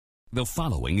The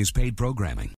following is paid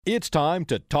programming. It's time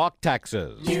to talk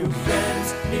taxes. New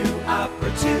friends, new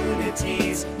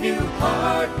opportunities, new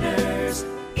partners.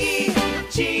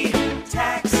 EG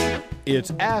Tax.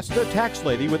 It's Ask the Tax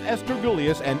Lady with Esther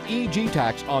Gulius and EG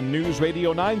Tax on News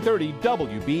Radio 930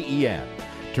 WBEN.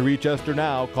 To reach Esther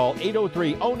now, call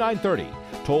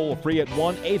 803-0930. Toll free at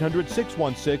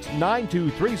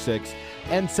 1-800-616-9236.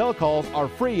 And cell calls are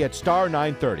free at star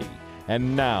 930.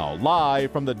 And now,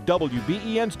 live from the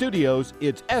WBEN studios,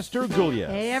 it's Esther Gulius.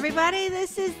 Hey, everybody,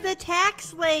 this is the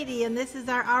Tax Lady, and this is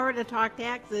our hour to talk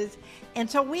taxes. And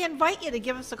so we invite you to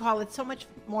give us a call. It's so much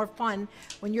more fun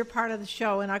when you're part of the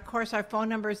show. And, of course, our phone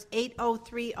number is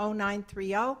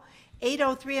 803-0930,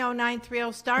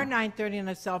 803-0930, star 930 on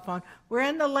a cell phone. We're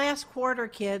in the last quarter,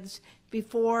 kids,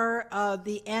 before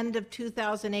the end of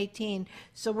 2018.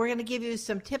 So we're going to give you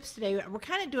some tips today. We're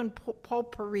kind of doing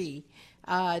potpourri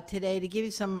today to give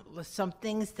you some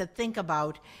things to think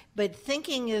about, but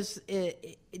thinking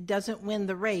it doesn't win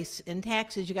the in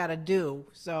taxes. You got to do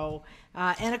so.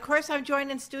 And of course, I'm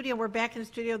joined in studio. We're back in the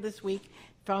studio this week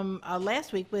from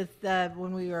last week with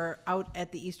when we were out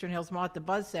at the Eastern Hills Mall at the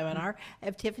Buzz Seminar. I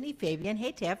have Tiffany Fabian.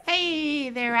 Hey, Tiff. Hey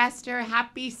there, Esther.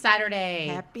 Happy Saturday.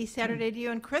 Happy Saturday to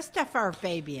you, and Christopher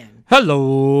Fabian.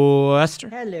 Hello, Esther.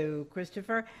 Hello,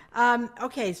 Christopher.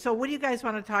 Okay, so what do you guys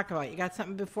want to talk about? You got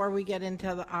something before we get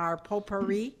into our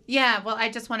potpourri? Yeah, well, I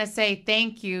just want to say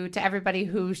thank you to everybody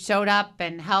who showed up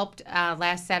and helped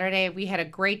last Saturday. We had a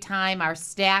great time. Our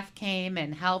staff came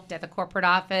and helped at the corporate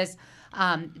office.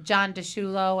 John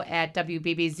DeShulo at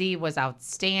WBBZ was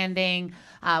outstanding.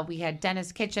 We had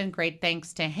Dennis Kitchen, great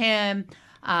thanks to him.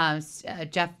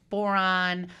 Jeff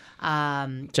Boron,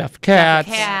 Jeff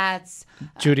Katz,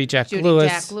 Judy Jack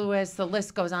Lewis. The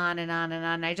list goes on and on and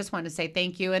on. I just want to say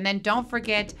thank you. And then don't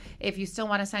forget, if you still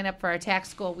want to sign up for our tax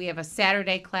school, we have a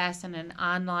Saturday class and an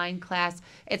online class.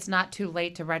 It's not too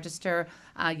late to register.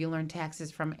 You learn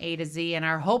taxes from A to Z, and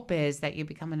our hope is that you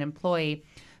become an employee.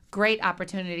 Great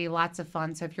opportunity, lots of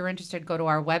fun. So if you're interested, go to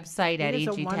our website at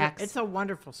EG Tax. It's a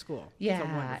wonderful school.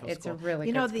 Yeah, it's a really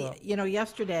good school.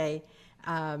 Yesterday,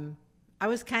 I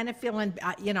was kind of feeling,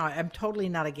 I'm totally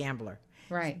not a gambler.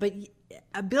 Right. But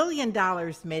 $1 billion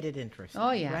made it interesting.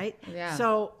 Oh, yeah. Right? Yeah.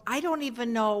 So I don't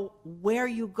even know where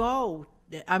you go.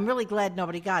 I'm really glad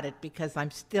nobody got it because I'm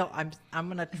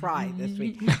going to try this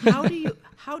week. How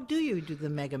do you do the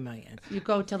Mega Millions? You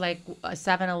go to like a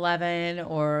 7-Eleven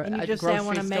or and you a just grocery say I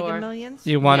want a store. Mega Millions?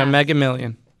 You want a Mega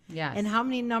Million. Yes. And how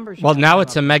many numbers? Well, now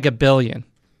it's a Mega Billion.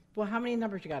 Well, how many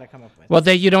numbers you got to come up with? Well,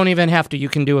 you don't even have to. You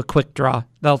can do a quick draw.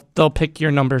 They'll pick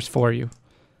your numbers for you.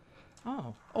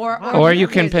 Oh. Or you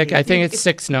can pick, I think it's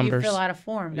 6 numbers. You fill out a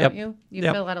form, don't you? You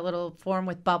Yep. fill out a little form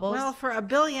with bubbles. Well, for $1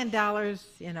 billion,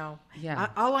 Yeah.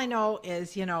 all I know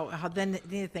is, how then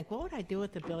you think, what would I do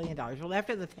with $1 billion? Well,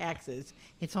 after the taxes,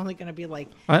 it's only going to be like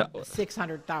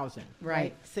 600,000,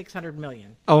 Right. 600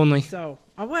 million. Only. So,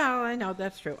 well, I know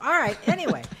that's true. All right.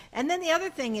 Anyway, and then the other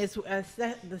thing is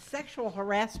the sexual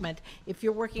harassment. If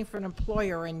you're working for an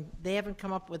employer and they haven't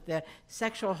come up with the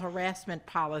sexual harassment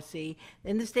policy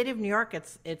in the state of New York,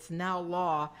 it's now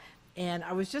law. And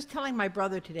I was just telling my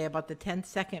brother today about the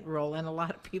 10-second rule, and a lot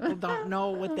of people don't know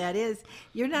what that is.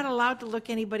 You're not allowed to look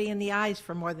anybody in the eyes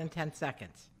for more than 10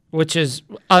 seconds. Which is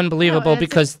unbelievable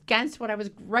because against what I was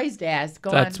raised as.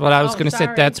 That's what I was going to say.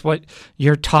 That's what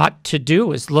you're taught to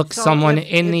do is look someone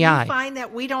in the eye. If you find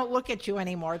that we don't look at you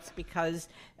anymore, it's because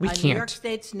we New can't. York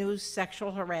State's new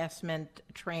sexual harassment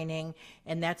training,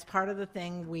 and that's part of the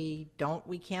thing. We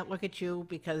can't look at you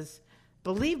because,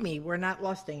 believe me, we're not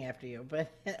lusting after you.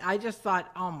 But I just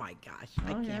thought, oh my gosh,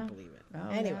 I can't believe it.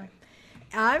 Anyway.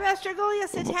 I'm Esther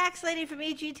Gulius, the tax lady from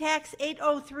EG Tax,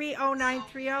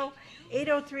 803-0930,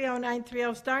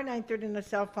 803-0930, star 930 on the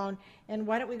cell phone. And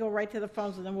why don't we go right to the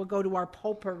phones, and then we'll go to our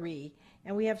potpourri.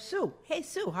 And we have Sue. Hey,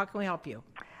 Sue, how can we help you?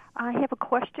 I have a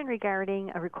question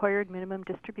regarding a required minimum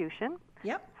distribution.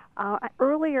 Yep.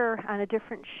 Earlier on a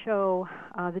different show,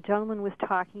 the gentleman was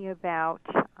talking about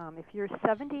if you're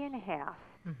 70 and a half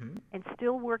and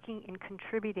still working and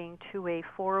contributing to a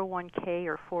 401k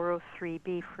or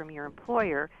 403b from your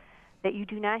employer, that you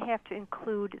do not have to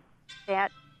include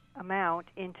that amount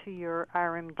into your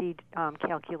RMD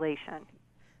calculation.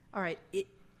 All right.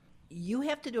 You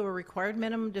have to do a required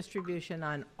minimum distribution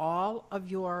on all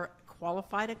of your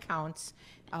qualified accounts,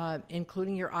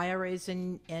 including your IRAs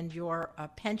and your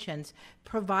pensions,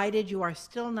 provided you are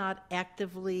still not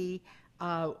actively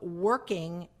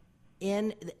working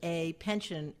in a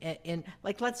pension,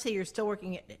 like let's say you're still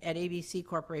working at ABC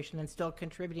Corporation and still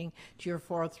contributing to your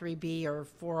 403B or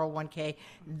 401k,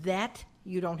 that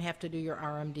you don't have to do your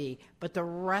RMD. But the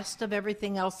rest of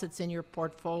everything else that's in your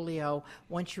portfolio,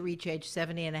 once you reach age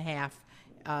 70 and a half,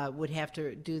 would have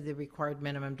to do the required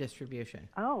minimum distribution.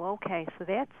 Oh, okay. So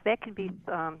that could be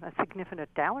a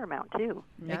significant dollar amount too.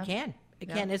 It can. It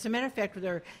can. As a matter of fact,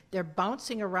 they're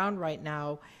bouncing around right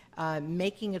now,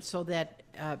 making it so that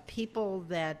people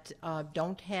that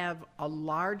don't have a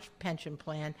large pension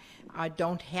plan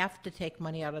don't have to take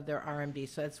money out of their RMD.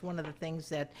 So that's one of the things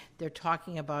that they're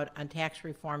talking about on tax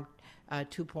reform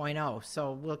 2.0.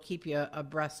 So we'll keep you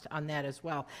abreast on that as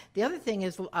well. The other thing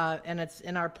is, and it's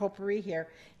in our potpourri here,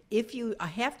 if you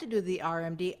have to do the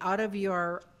RMD out of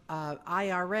your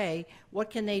IRA, what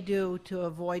can they do to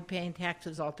avoid paying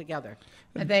taxes altogether?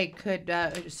 They could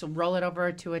so roll it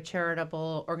over to a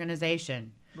charitable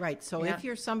organization. Right. So if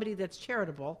you're somebody that's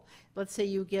charitable, let's say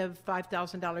you give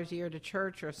 $5,000 a year to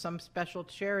church or some special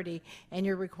charity, and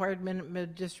your required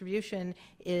minimum distribution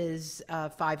is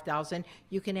 $5,000,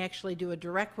 you can actually do a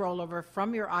direct rollover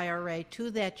from your IRA to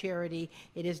that charity.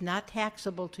 It is not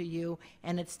taxable to you,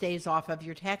 and it stays off of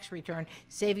your tax return,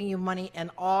 saving you money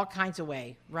in all kinds of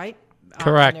ways. Right?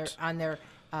 Correct. On their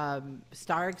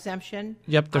star exemption.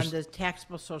 Yep, On the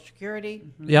taxable Social Security.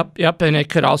 Yep, and it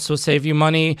could also save you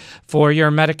money for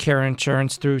your Medicare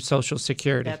insurance through Social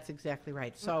Security. That's exactly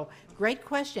right. So, great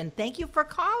question. Thank you for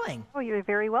calling. Oh, you're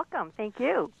very welcome. Thank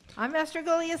you. I'm Esther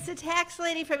Golias, the tax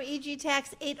lady from EG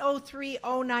Tax,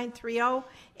 803-0930,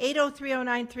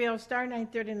 803-0930, star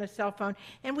 930 on the cell phone.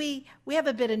 And we have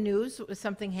a bit of news.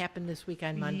 Something happened this week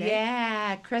on Monday.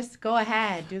 Yeah, Chris, go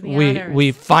ahead. Do the honors.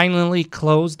 We finally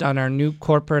closed on our new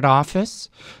corporate office.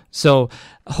 So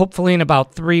hopefully in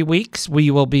about 3 weeks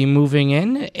we will be moving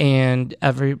in, and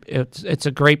it's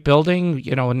a great building,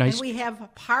 a nice. And we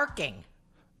have parking.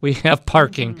 We have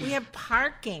parking. We have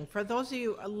parking. For those of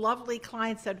you lovely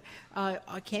clients that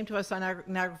came to us on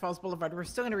Niagara Falls Boulevard, we're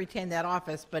still going to retain that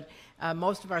office, but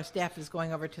most of our staff is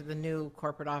going over to the new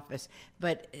corporate office.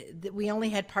 But we only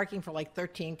had parking for like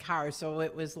 13 cars, so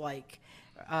it was like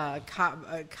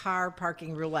car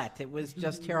parking roulette. It was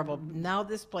just terrible. Now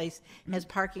this place has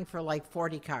parking for like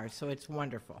 40 cars, so it's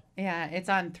wonderful. Yeah, it's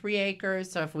on 3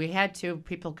 acres, so if we had to,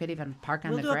 people could even park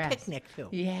on the grass. We'll do a picnic, too.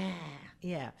 Yeah.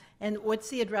 Yeah. And what's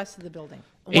the address of the building?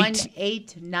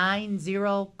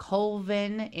 1890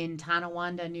 Colvin in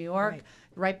Tonawanda, New York,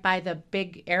 right by the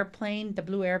big airplane, the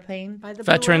blue airplane. By the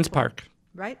Veterans Blue Airport, Park.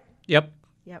 right? Yep.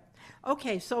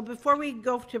 Okay, so before we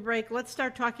go to break, let's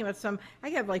start talking about I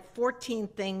have like 14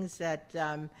 things that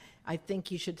I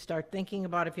think you should start thinking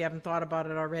about if you haven't thought about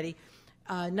it already.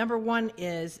 Number one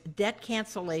is debt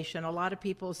cancellation. A lot of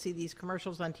people see these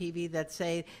commercials on TV that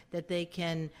say that they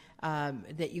can,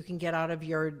 that you can get out of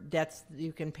your debts,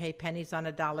 you can pay pennies on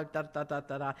a dollar,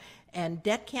 And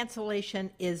debt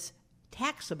cancellation is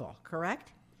taxable,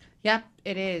 correct? Yep,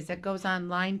 it is. It goes on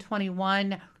line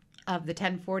 21 of the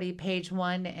 1040 page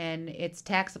 1, and it's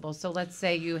taxable. So let's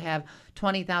say you have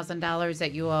 $20,000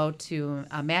 that you owe to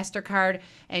a MasterCard,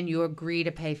 and you agree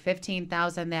to pay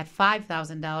 $15,000. That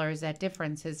 $5,000, that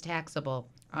difference is taxable,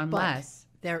 unless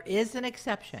there is an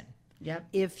exception. Yep.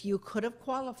 If you could have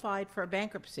qualified for a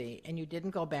bankruptcy and you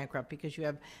didn't go bankrupt because you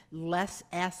have less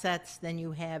assets than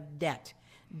you have debt,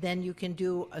 then you can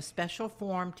do a special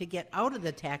form to get out of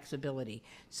the taxability.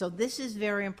 So this is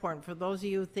very important for those of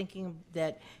you thinking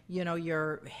that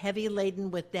you're heavy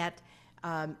laden with debt.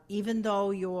 Even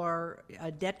though your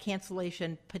debt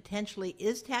cancellation potentially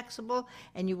is taxable,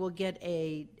 and you will get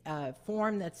a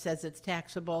form that says it's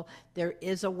taxable, there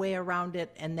is a way around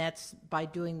it, and that's by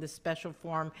doing the special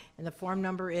form. And the form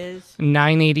number is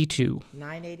 982.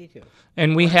 982.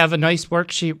 And we have a nice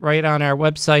worksheet right on our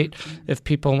website if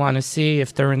people want to see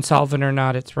if they're insolvent or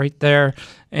not. It's right there,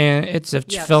 and it's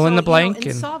fill in the blank.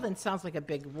 Insolvent sounds like a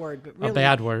big word, but really a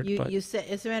bad word. You say,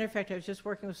 as a matter of fact, I was just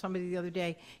working with somebody the other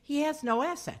day. He has no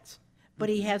assets, but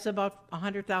he has about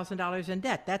 $100,000 in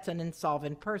debt. That's an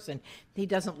insolvent person. He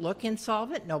doesn't look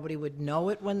insolvent. Nobody would know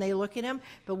it when they look at him.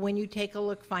 But when you take a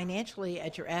look financially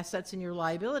at your assets and your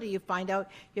liability, you find out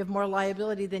you have more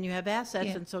liability than you have assets.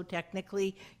 Yeah. And so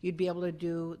technically, you'd be able to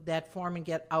do that form and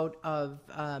get out of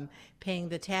paying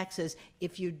the taxes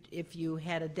if you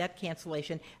had a debt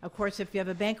cancellation. Of course, if you have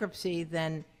a bankruptcy,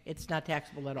 then it's not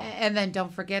taxable at all. And then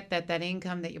don't forget that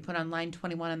income that you put on line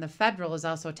 21 on the federal is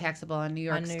also taxable on New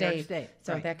York State.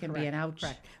 So that can be an ouch.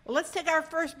 Correct. Well, let's take our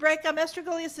first break. I'm Esther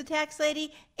Golias, the tax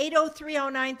lady,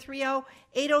 803-0930,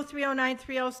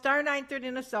 803-0930, star 930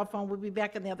 on a cell phone. We'll be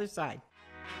back on the other side.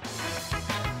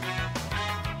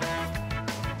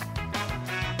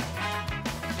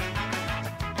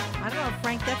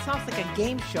 Frank, that sounds like a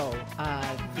game show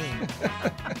theme.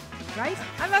 Right?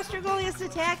 I'm Esther Gullius, the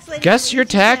tax lady. Guess your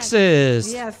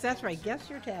taxes. Yes, that's right. Guess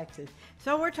your taxes.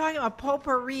 So we're talking about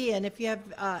potpourri, and if you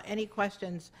have any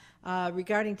questions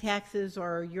regarding taxes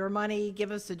or your money,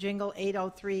 give us a jingle,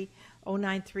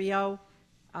 803-0930.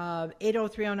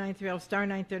 803-0930, star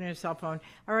 930 on your cell phone.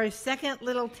 Our second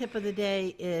little tip of the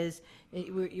day is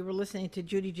you were listening to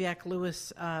Judy Jack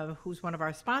Lewis, who's one of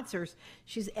our sponsors.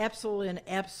 She's absolutely an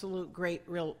absolute great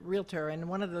realtor, and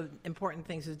one of the important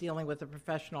things is dealing with a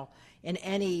professional in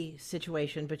any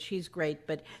situation, but she's great.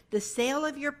 But the sale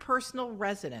of your personal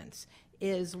residence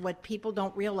is what people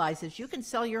don't realize is you can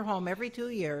sell your home every 2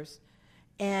 years,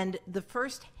 and the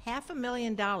first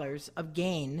 $500,000 of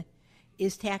gain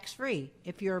is tax-free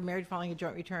if you're married filing a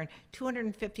joint return,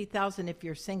 $250,000 if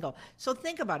you're single. So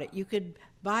think about it. You could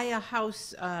buy a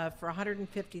house for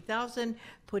 $150,000,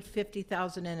 put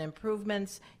 $50,000 in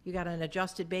improvements. You got an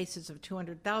adjusted basis of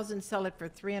 $200,000, sell it for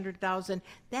 $300,000.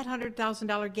 That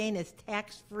 $100,000 gain is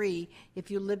tax-free if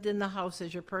you lived in the house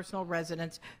as your personal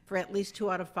residence for at least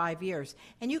 2 out of 5 years.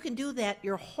 And you can do that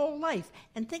your whole life.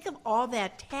 And think of all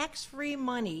that tax-free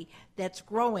money that's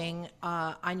growing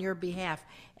on your behalf.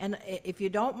 And if you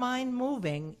don't mind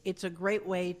moving, it's a great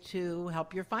way to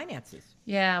help your finances.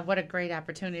 Yeah, what a great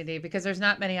opportunity, because there's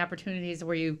not many opportunities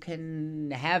where you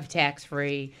can have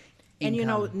tax-free And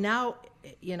income. now,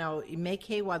 make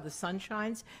hay while the sun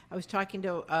shines. I was talking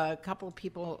to a couple of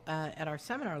people at our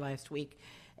seminar last week,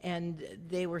 and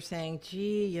they were saying,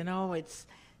 gee,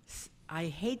 I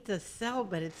hate to sell,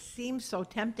 but it seems so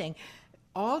tempting.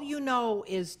 All you know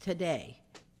is today.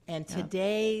 And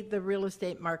today, the real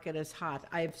estate market is hot.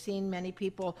 I've seen many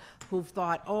people who've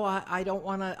thought, I don't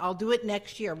want to, I'll do it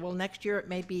next year. Well, next year it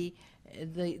may be,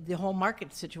 the whole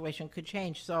market situation could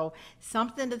change. So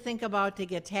something to think about to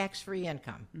get tax-free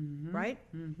income, right?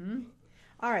 Mm-hmm.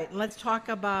 All right, let's talk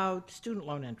about student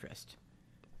loan interest.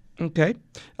 Okay.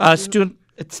 It's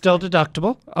still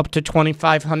deductible, up to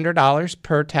 $2,500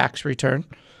 per tax return.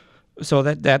 So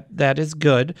that is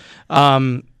good.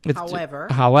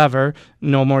 However,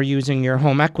 no more using your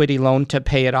home equity loan to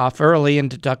pay it off early and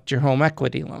deduct your home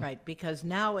equity loan. Right, because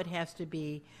now it has to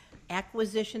be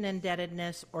acquisition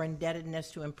indebtedness or indebtedness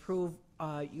to improve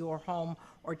your home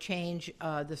or change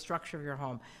the structure of your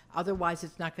home. Otherwise,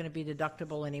 it's not going to be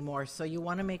deductible anymore. So you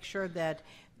want to make sure that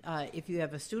if you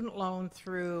have a student loan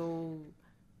through,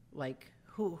 like,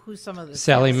 who's some of the...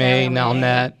 Sallie Mae,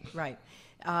 Nelnet. Right.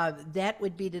 That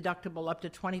would be deductible up to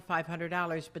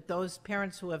 $2,500, but those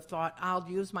parents who have thought, I'll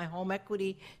use my home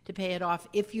equity to pay it off,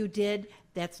 if you did,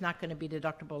 that's not going to be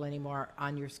deductible anymore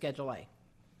on your Schedule A.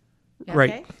 Yep.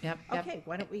 Right. Okay? Yep. Okay,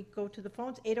 why don't we go to the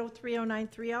phones,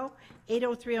 803-0930,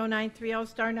 803-0930,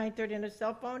 star 930 on a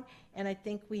cell phone, and I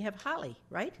think we have Holly,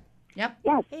 right? Yep.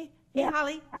 Yes. Hey, Yes.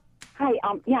 Holly. Hi.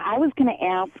 I was going to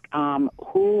ask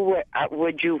who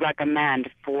would you recommend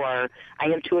for? I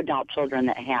have 2 adult children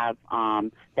that have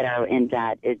that are in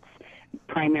debt. It's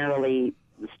primarily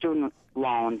student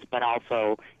loans, but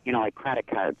also like credit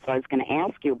cards. So I was going to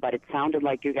ask you, but it sounded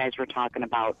like you guys were talking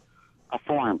about a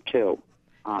form too.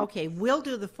 Okay, we'll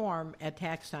do the form at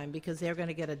tax time because they're going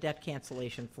to get a debt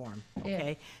cancellation form,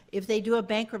 okay? If they do a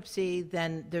bankruptcy,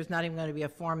 then there's not even going to be a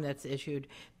form that's issued.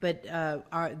 But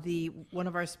one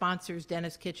of our sponsors,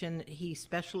 Dennis Kitchen, he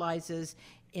specializes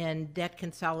in debt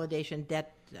consolidation,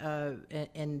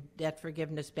 and debt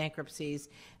forgiveness, bankruptcies.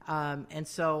 And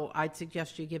so I'd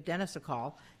suggest you give Dennis a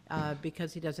call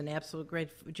because he does an absolute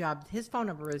great job. His phone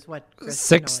number is what, Chris?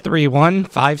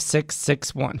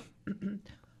 631-5661.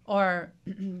 Or,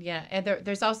 and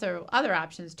there's also other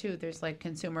options, too. There's, like,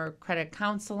 consumer credit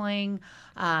counseling.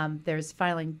 There's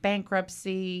filing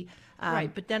bankruptcy. Right,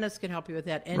 but Dennis can help you with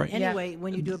that. And Right. anyway,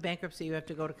 when you do a bankruptcy, you have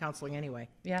to go to counseling anyway.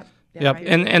 Yep. Yep. Right?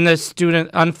 And the student,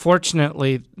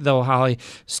 unfortunately, though, Holly,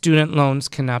 student loans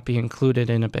cannot be included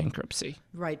in a bankruptcy.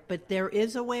 Right, but there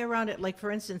is a way around it. Like,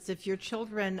 for instance, if your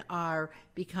children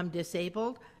become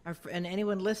disabled, and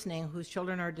anyone listening whose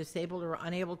children are disabled or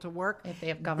unable to work, If they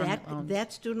have government loans.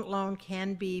 that student loan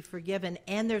can be forgiven.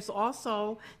 And there's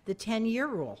also the 10-year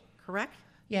rule, correct?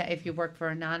 Yeah, if you work for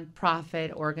a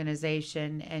nonprofit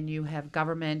organization and you have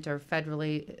government or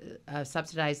federally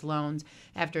subsidized loans,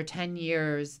 after 10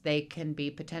 years, they can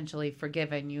be potentially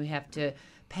forgiven. You have to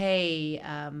pay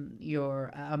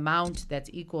your amount that's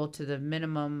equal to the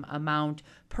minimum amount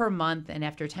per month. And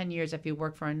after 10 years, if you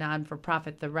work for a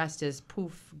non-for-profit, the rest is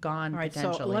poof, gone. All right,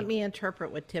 potentially. so let me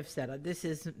interpret what Tiff said. This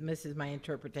is my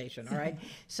interpretation, all right?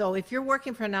 So if you're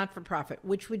working for a not-for-profit,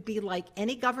 which would be like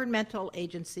any governmental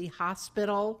agency,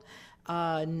 hospital,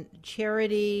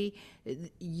 charity.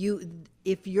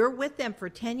 If you're with them for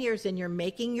 10 years and you're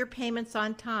making your payments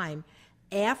on time,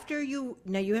 you have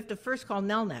to first call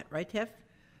Nelnet, right, Tiff?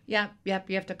 Yep.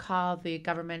 You have to call the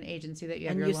government agency that you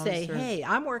have And your you loans say, through. hey,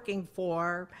 I'm working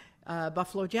for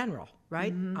Buffalo General,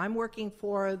 right? I'm working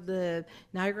for the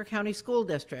Niagara County School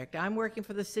District. I'm working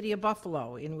for the city of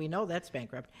Buffalo, and we know that's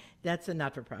bankrupt. That's a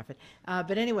not-for-profit.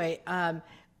 But anyway,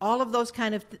 all those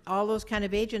kind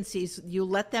of agencies, you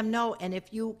let them know, and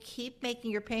if you keep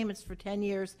making your payments for 10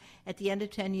 years, at the end of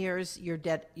 10 years, your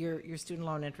student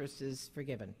loan interest is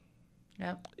forgiven.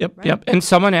 Yep. And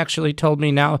someone actually told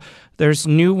me now there's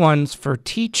new ones for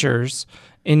teachers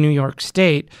in New York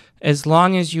State. As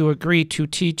long as you agree to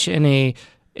teach in a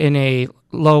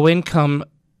low income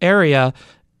area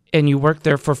and you work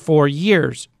there for 4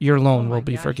 years, your loan will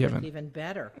be forgiven. That's even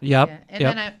better. Yep. Yeah. And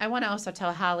then I want to also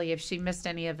tell Holly, if she missed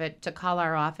any of it, to call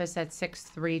our office at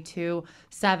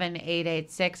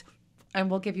 632-7886. And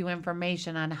we'll give you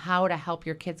information on how to help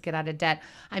your kids get out of debt.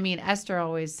 I mean, Esther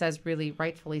always says, really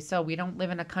rightfully so, we don't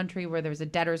live in a country where there's a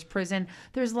debtor's prison.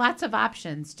 There's lots of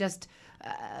options. Just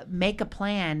make a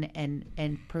plan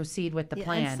and proceed with the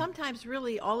plan. And sometimes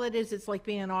really all it is, it's like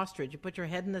being an ostrich. You put your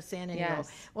head in the sand and you go,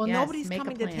 well, Yes, nobody's make a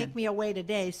coming to plan. take me away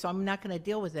today, so I'm not going to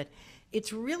deal with it.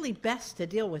 It's really best to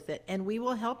deal with it, and we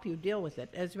will help you deal with it.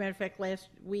 As a matter of fact, last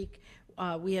week,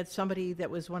 we had somebody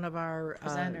that was one of our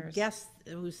guests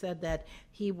who said that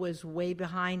he was way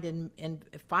behind in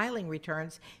filing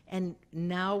returns, and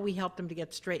now we helped him to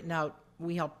get straightened out.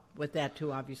 We help with that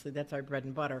too, obviously. That's our bread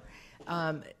and butter.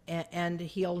 And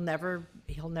he'll never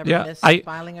miss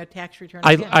filing a tax return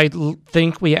again. I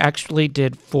think we actually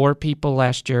did 4 people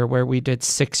last year where we did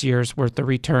 6 years worth of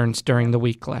returns during the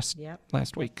week last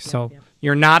week. So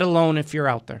you're not alone if you're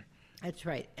out there. That's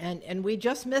right. And we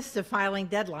just missed the filing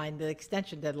deadline, the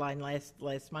extension deadline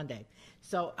last Monday.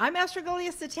 So I'm Esther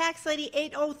Golias, the tax lady,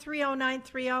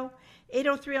 8030930,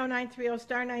 8030930,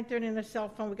 star 930 on the cell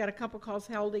phone. We got a couple calls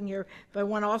holding here, but I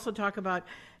want to also talk about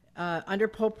under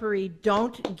Potpourri,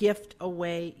 don't gift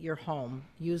away your home.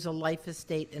 Use a life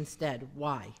estate instead.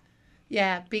 Why?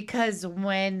 Yeah, because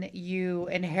when you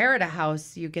inherit a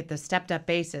house, you get the stepped-up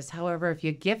basis. However, if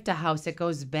you gift a house, it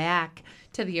goes back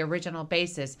to the original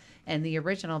basis, and the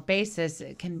original basis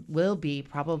will be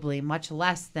probably much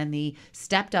less than the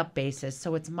stepped-up basis.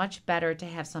 So it's much better to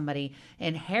have somebody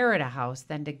inherit a house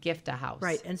than to gift a house.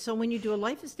 Right, and so when you do a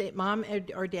life estate, mom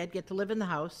or dad get to live in the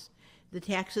house. The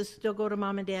taxes still go to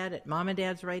mom and dad. At mom and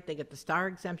dad's right, they get the star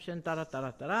exemption,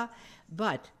 da-da-da-da-da-da.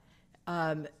 But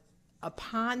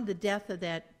upon the death of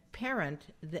that parent,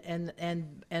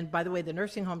 and by the way, the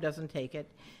nursing home doesn't take it.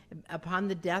 Upon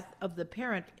the death of the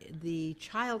parent, the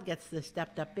child gets the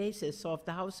stepped-up basis. So if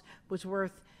the house was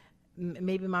worth,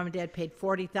 maybe mom and dad paid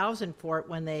 $40,000 for it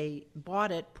when they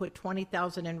bought it, put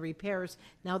 $20,000 in repairs.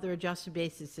 Now their adjusted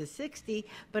basis is $60,000,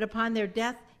 but upon their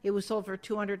death, it was sold for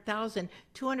 $200,000.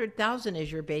 $200,000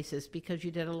 is your basis because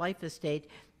you did a life estate,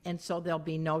 and so there'll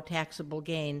be no taxable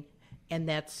gain. And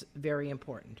that's very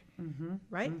important,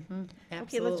 right?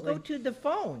 Okay, let's go to the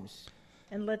phones,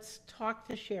 and let's talk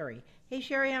to Sherry. Hey,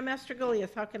 Sherry, I'm Esther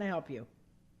Golias. How can I help you?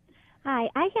 Hi,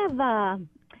 I have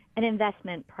an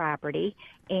investment property,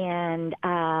 and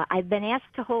I've been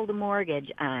asked to hold a mortgage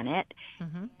on it,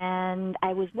 and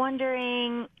I was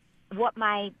wondering what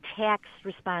my tax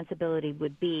responsibility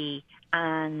would be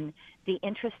on the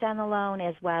interest on the loan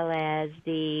as well as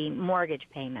the mortgage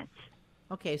payments.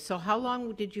 Okay, so how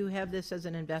long did you have this as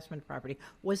an investment property?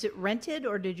 Was it rented,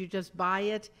 or did you just buy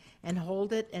it and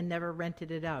hold it and never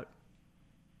rented it out?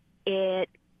 It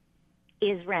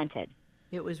is rented.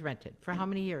 It was rented. For how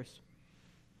many years?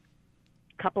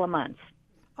 A couple of months.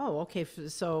 Oh, okay.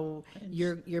 So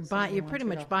you're pretty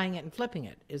much buying it and flipping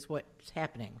it is what's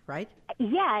happening, right?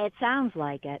 Yeah, it sounds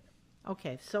like it.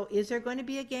 Okay, so is there going to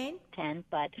be a gain? 10,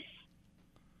 but...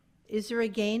 Is there a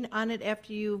gain on it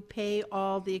after you pay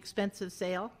all the expensive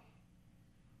sale?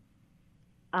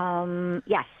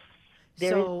 Yes.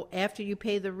 So after you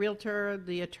pay the realtor,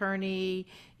 the attorney,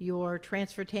 your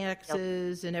transfer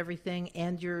taxes and everything,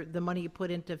 and the money you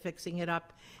put into fixing it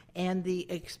up, and the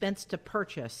expense to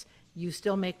purchase, you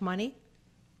still make money?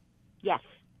 Yes.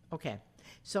 Okay.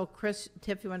 So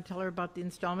Tiff, you want to tell her about the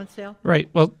installment sale? Right.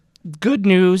 Well, good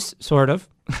news, sort of.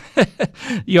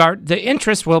 The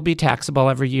interest will be taxable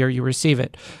every year you receive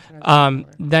it.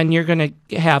 Then you're going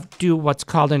to do what's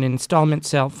called an installment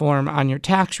sale form on your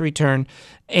tax return,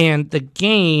 and the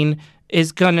gain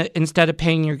is going to, instead of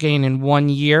paying your gain in 1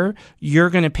 year, you're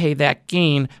going to pay that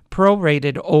gain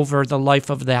prorated over the life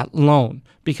of that loan,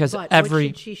 because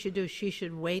what she should do, she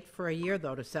should wait for a year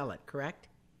though to sell it, correct?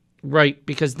 Right,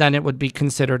 because then it would be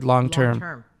considered long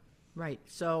term. Right.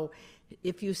 So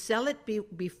if you sell it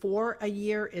before a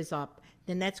year is up,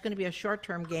 then that's going to be a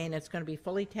short-term gain. It's going to be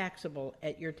fully taxable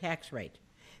at your tax rate.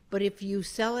 But if you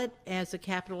sell it as a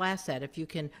capital asset, if you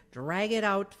can drag it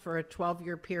out for a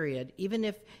 12-year period, even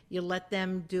if you let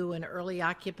them do an early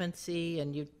occupancy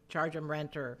and you charge them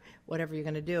rent or whatever you're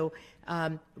going to do,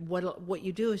 what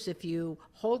you do is if you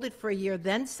hold it for a year,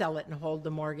 then sell it and hold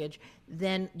the mortgage,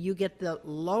 then you get the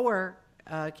lower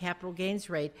capital gains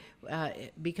rate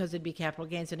because it'd be capital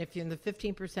gains. And if you're in the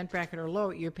 15% bracket or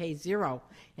lower, you pay zero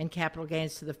in capital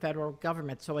gains to the federal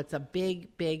government. So it's a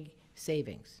big, big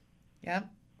savings. Yep.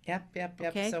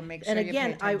 Okay? So make sure and you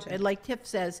again, pay attention. like Tiff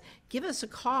says, give us a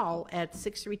call at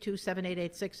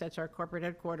 632-7886. That's our corporate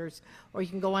headquarters. Or you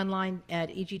can go online at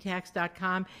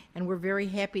egtax.com, and we're very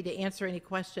happy to answer any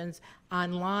questions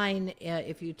online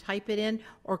if you type it in,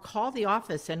 or call the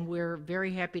office, and we're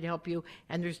very happy to help you,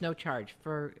 and there's no charge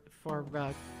for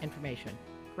information.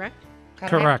 Correct?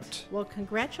 Correct. Well,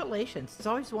 congratulations. It's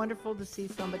always wonderful to see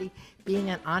somebody being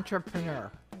an entrepreneur.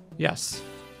 Yes.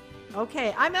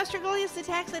 Okay, I'm Esther Gullius, the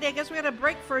tax lady. I guess we got a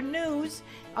break for news.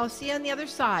 I'll see you on the other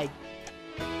side.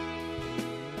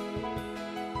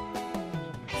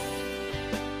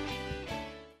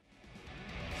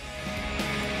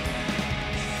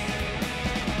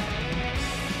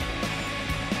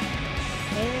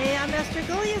 Hey, I'm Esther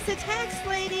Gullius, the tax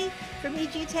lady from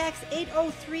EG Tax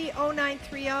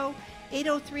 803-0930.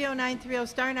 803-0930,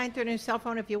 star 930 on your cell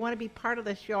phone if you want to be part of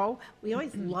the show. We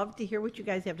always love to hear what you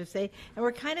guys have to say. And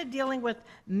we're kind of dealing with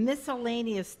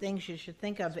miscellaneous things you should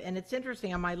think of. And it's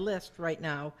interesting on my list right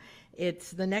now.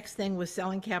 It's the next thing was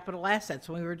selling capital assets.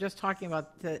 We were just talking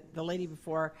about the lady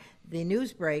before the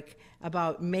news break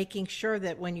about making sure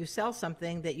that when you sell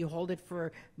something that you hold it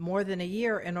for more than a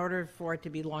year in order for it to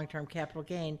be long-term capital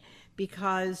gain.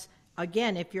 Because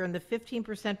again, if you're in the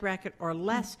 15% bracket or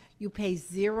less, you pay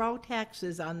zero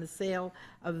taxes on the sale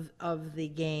of the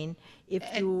gain. If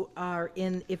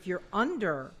you're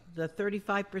under the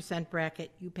 35% bracket,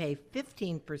 you pay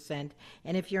 15%,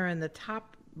 and if you're in the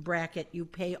top bracket, you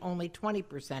pay only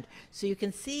 20%. So you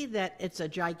can see that it's a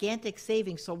gigantic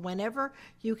savings. So whenever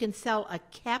you can sell a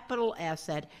capital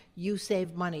asset, you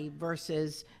save money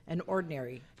versus an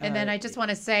ordinary. And then I just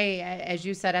want to say, as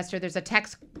you said, Esther, there's a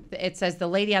text. It says the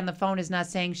lady on the phone is not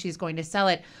saying she's going to sell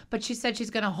it, but she said she's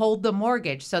going to hold the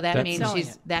mortgage. So that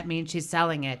means she's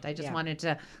selling it. I just wanted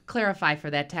to clarify for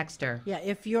that texter. Yeah,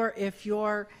 if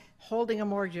you're holding a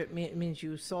mortgage, it means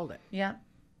you sold it. Yeah.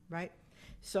 Right.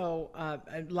 So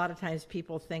a lot of times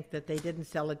people think that they didn't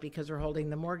sell it because they're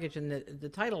holding the mortgage and the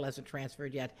title hasn't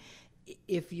transferred yet.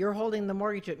 If you're holding the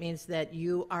mortgage, it means that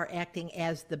you are acting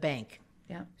as the bank.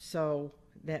 Yeah. So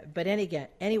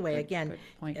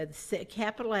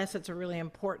capital assets are really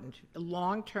important.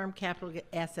 Long-term capital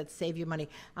assets save you money.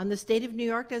 On the state of New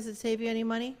York, does it save you any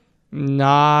money?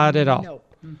 Not at all.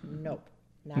 Nope. Nope.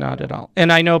 Not at all.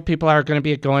 And I know people are going to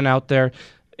be going out there.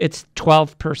 It's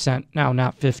 12% now,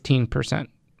 not 15%,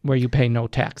 where you pay no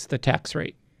tax, the tax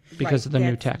rate, because of the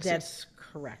new taxes. That's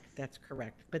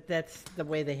correct. But that's the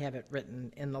way they have it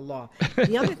written in the law.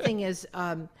 The other thing is,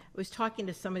 I was talking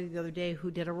to somebody the other day who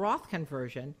did a Roth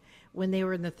conversion when they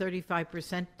were in the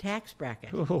 35% tax bracket.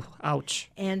 Oh,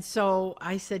 ouch. And so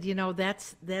I said,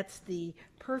 that's the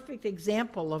perfect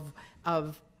example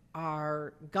of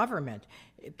our government.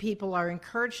 People are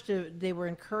encouraged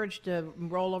to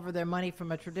roll over their money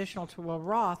from a traditional to a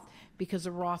Roth because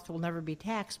a Roth will never be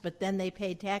taxed, but then they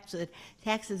pay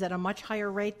taxes at a much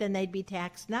higher rate than they'd be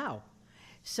taxed now.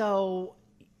 So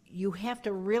you have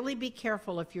to really be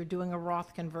careful if you're doing a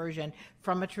Roth conversion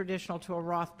from a traditional to a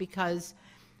Roth, because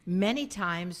many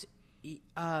times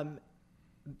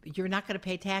you're not going to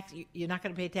pay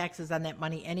taxes on that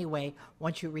money anyway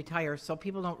once you retire. So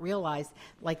people don't realize,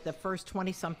 like, the first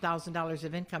 $20,000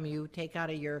 of income you take out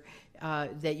of your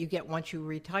that you get once you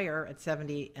retire at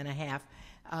 70 and a half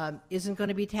isn't going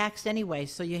to be taxed anyway.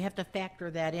 So you have to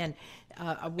factor that in.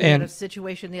 We had a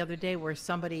situation the other day where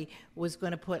somebody was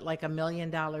going to put like $1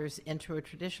 million into a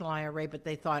traditional IRA, but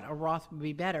they thought a Roth would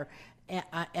be better.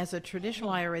 As a traditional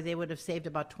IRA, they would have saved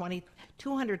about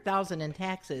 $200,000 in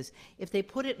taxes. If they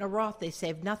put it in a Roth, they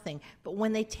save nothing. But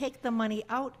when they take the money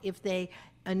out, if they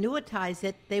annuitize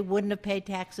it, they wouldn't have paid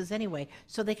taxes anyway.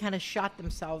 So they kind of shot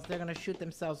themselves. They're going to shoot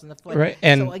themselves in the foot. Right.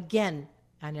 So again,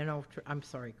 I don't know. I'm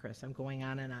sorry, Chris. I'm going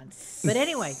on and on. But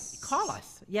anyway, call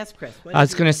us. Yes, Chris. I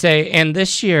was going to say, and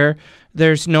this year,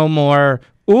 there's no more,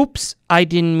 oops, I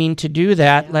didn't mean to do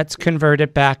that. Yeah. Let's convert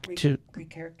it back to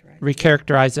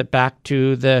recharacterize it back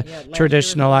to the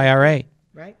traditional IRA.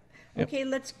 Right. Yep. Okay,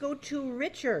 let's go to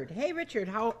Richard. Hey, Richard,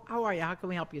 how are you? How can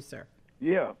we help you, sir?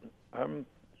 Yeah, I'm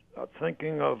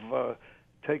thinking of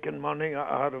taking money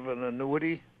out of an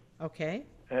annuity, Okay.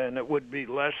 and it would be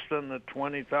less than the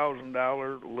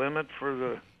 $20,000 limit for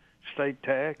the state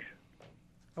tax.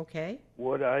 Okay.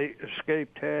 Would I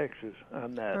escape taxes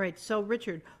on that? All right. So,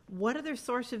 Richard, what other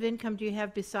source of income do you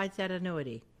have besides that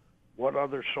annuity? What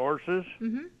other sources?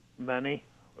 Mm-hmm. Many.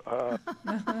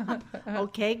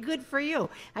 Okay, good for you.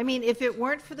 I mean, if it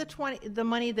weren't for the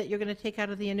money that you're going to take out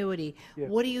of the annuity,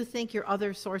 what do you think your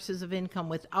other sources of income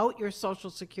without your Social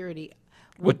Security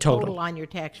would total on your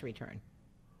tax return?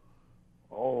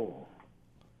 Oh,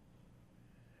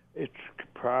 it's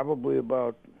probably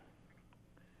about,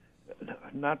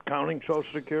 not counting Social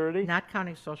Security. Not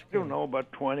counting Social I Security. don't know,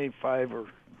 about 25 or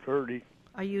 30.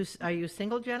 Are you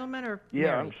single, gentlemen, or Yeah,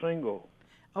 married? I'm single.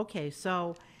 Okay,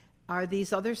 so are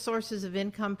these other sources of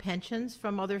income pensions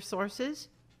from other sources?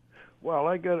 Well,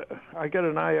 I got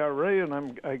an IRA,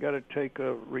 and I got to take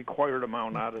a required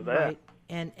amount out of that. Right.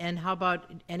 And how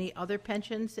about any other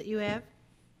pensions that you have?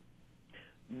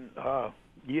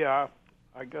 Yeah,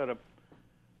 I got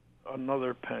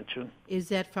another pension. Is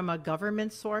that from a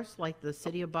government source like the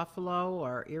City of Buffalo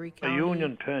or Erie County? A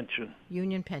union pension.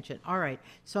 Union pension. All right.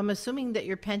 So I'm assuming that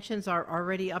your pensions are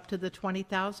already up to the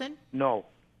 20,000? No,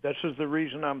 this is the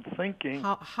reason I'm thinking.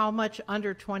 How much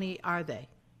under 20 are they?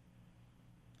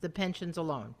 The pensions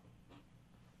alone.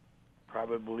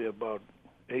 Probably about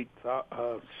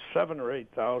 7 or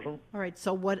 8,000. All right.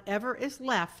 So whatever is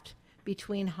left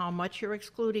between how much you're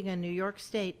excluding in New York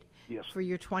State for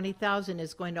your 20,000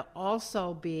 is going to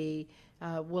also be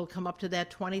will come up to that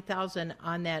 20,000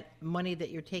 on that money that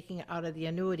you're taking out of the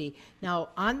annuity. Now,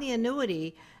 on the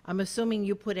annuity, I'm assuming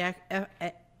you put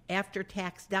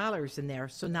after-tax dollars in there,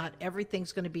 so not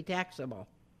everything's going to be taxable.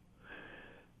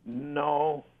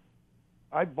 No,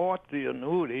 I bought the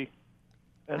annuity.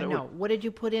 And I know. What did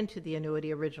you put into the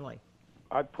annuity originally?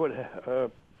 I put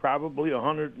probably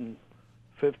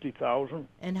 150,000.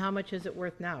 And how much is it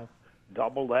worth now?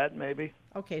 Double that, maybe.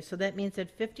 Okay, so that means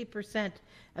that 50%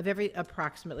 of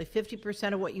approximately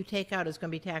 50% of what you take out is going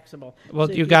to be taxable. Well,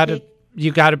 So you got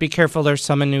to be careful. There's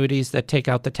some annuities that take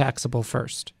out the taxable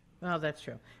first. Well, that's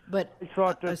true. But I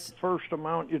thought the first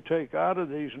amount you take out of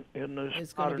these in this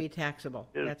is going to be taxable.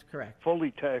 That's correct.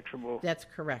 Fully taxable. That's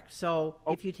correct. So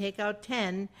if you take out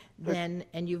 10, then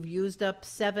and you've used up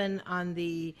 7 on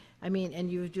the,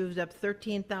 and you've used up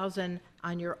 13,000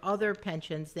 on your other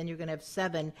pensions, then you're going to have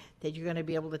 7 that you're going to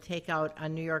be able to take out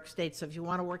on New York State. So if you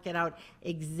want to work it out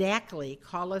exactly,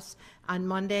 call us on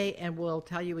Monday and we'll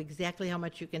tell you exactly how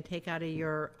much you can take out of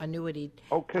your annuity.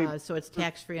 Okay. So it's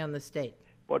tax-free on the state.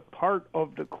 But part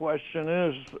of the question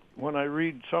is, when I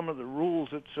read some of the rules,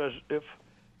 it says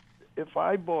if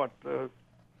I bought the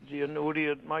annuity,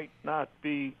 it might not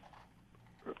be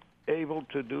able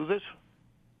to do this.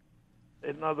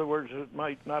 In other words, it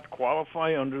might not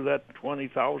qualify under that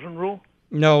 20,000 rule.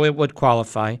 No, it would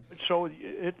qualify. So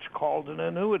it's called an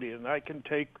annuity, and I can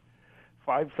take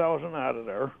 5,000 out of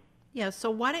there. Yeah,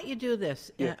 so why don't you do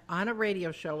this? On a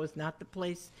radio show is not the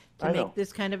place to make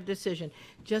this kind of decision.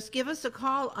 Just give us a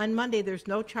call on Monday. There's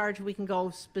no charge. We can go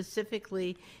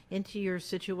specifically into your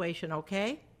situation,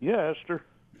 okay? Yeah, Esther.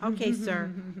 Okay,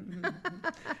 sir.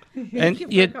 Thank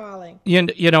you for calling.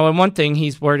 And one thing,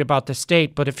 he's worried about the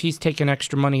state, but if he's taking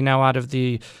extra money now out of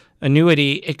the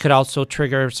annuity, it could also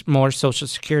trigger more Social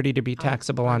Security to be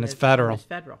taxable on his federal.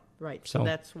 Right. So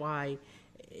that's why.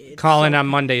 Calling on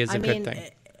Monday is a good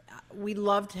thing. We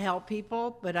love to help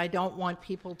people, but I don't want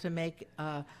people to make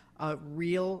a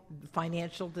real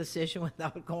financial decision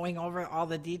without going over all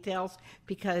the details,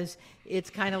 because it's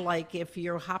kind of like if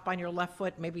you hop on your left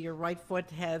foot, maybe your right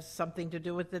foot has something to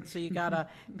do with it. So you got to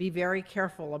be very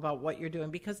careful about what you're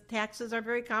doing, because taxes are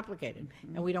very complicated,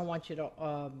 and we don't want you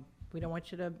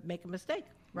to make a mistake.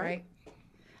 Right.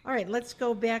 All right, let's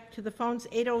go back to the phones.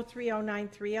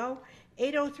 8030930.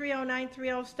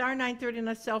 8030930, star 930 on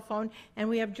a cell phone. And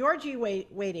we have Georgie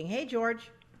waiting. Hey,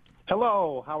 George.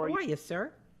 Hello. How are you? How are you,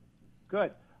 sir?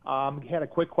 Good. Had a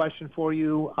quick question for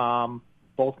you.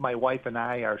 Both my wife and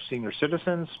I are senior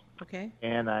citizens. Okay.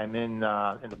 And I'm in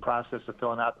the process of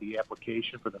filling out the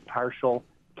application for the partial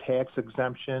tax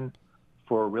exemption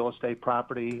for real estate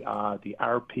property, the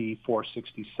RP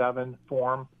 467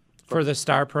 form. For the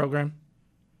STAR program?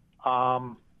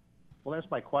 Well,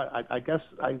 that's my question. I guess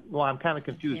I'm kind of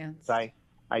confused. Yes.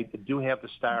 I do have the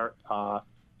STAR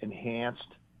enhanced,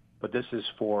 but this is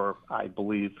for, I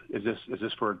believe, is this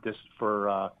for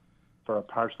a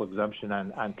partial exemption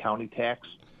on county tax?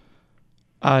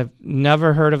 I've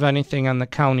never heard of anything on the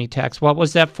county tax. What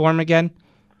was that form again?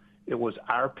 It was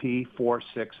RP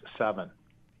 467.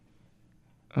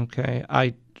 Okay,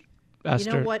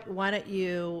 Esther. You know what? Why don't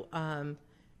you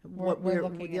We're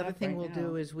looking the it other up thing right we'll now.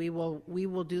 do is we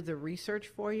will do the research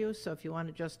for you. So if you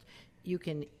want to you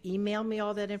can email me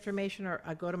all that information, or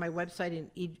go to my website and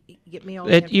get me all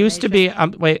the It information. used to be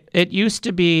it used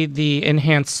to be the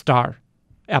enhanced star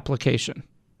application.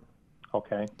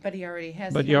 Okay. But he already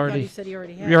has. But it. you I thought already he said he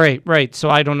already had. You're right. So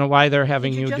I don't know why they're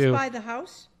having Did you you just do. buy the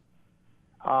house?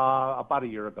 About a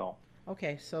year ago.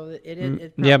 Okay, so it yeah,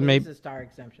 probably maybe- is a star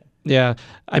exemption. Yeah,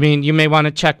 I mean, you may want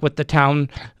to check with the town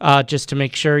just to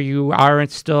make sure you are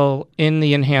still in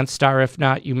the enhanced star. If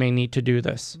not, you may need to do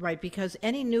this. Right, because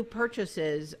any new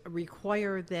purchases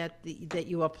require that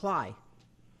you apply.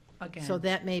 Again. So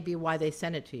that may be why they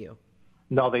sent it to you.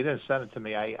 No, they didn't send it to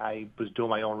me. I was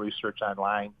doing my own research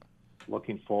online,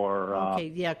 looking for.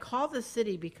 Okay, yeah, call the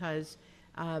city because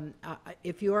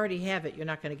if you already have it, you're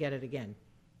not going to get it again.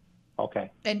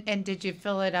 Okay. And did you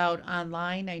fill it out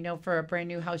online? I know for a brand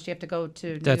new house you have to go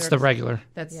to. That's New the York. regular.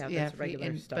 That's that's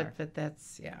regular star. But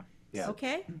that's Yeah.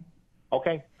 Okay.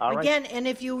 Okay. All right. Again, and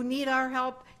if you need our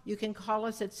help, you can call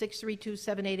us at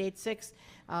 632-7886.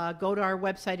 Go to our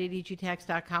website at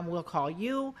egtax.com. We'll call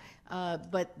you.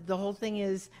 But the whole thing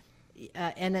is,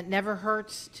 and it never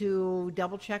hurts to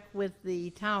double check with the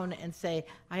town and say,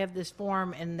 I have this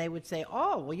form, and they would say,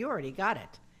 oh, well, you already got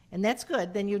it. And that's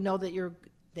good. Then you know that you're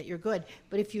good.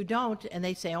 But if you don't, and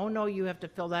they say, oh, no, you have to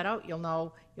fill that out, you'll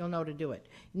know to do it.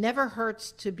 Never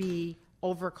hurts to be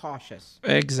overcautious.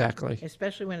 Exactly.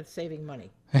 Especially when it's saving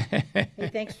money. Hey,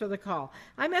 thanks for the call.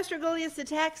 I'm Esther Gullius, the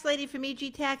tax lady from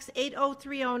EG Tax,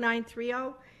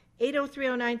 8030930,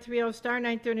 8030930, star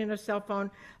 930 on a cell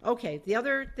phone. Okay, the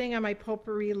other thing on my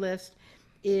potpourri list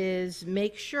is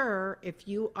make sure if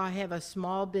you have a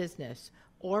small business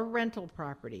or rental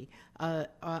property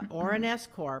or an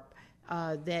S-Corp,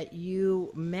 that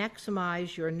you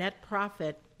maximize your net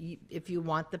profit if you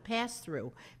want the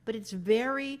pass-through. But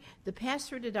the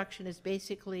pass-through deduction is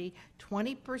basically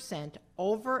 20%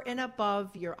 over and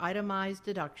above your itemized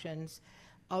deductions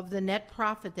of the net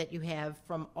profit that you have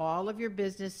from all of your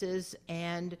businesses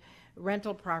and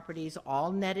rental properties,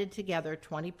 all netted together.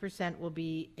 20% will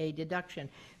be a deduction.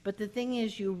 But the thing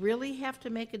is, you really have to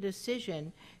make a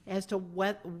decision as to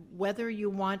whether you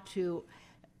want to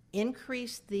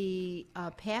increase the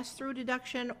pass-through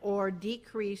deduction or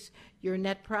decrease your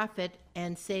net profit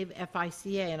and save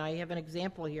FICA. And I have an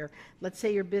example here. Let's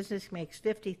say your business makes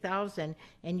 $50,000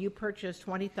 and you purchase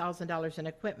 $20,000 in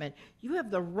equipment. You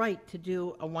have the right to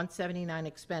do a 179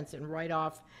 expense and write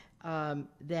off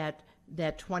that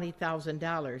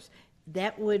 $20,000.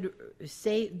 That would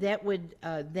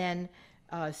then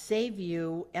save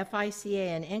you FICA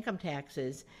and income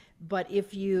taxes. But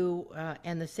if you,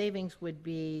 and the savings would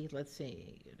be, let's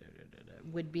see,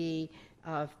 would be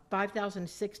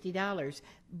 $5,060.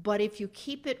 But if you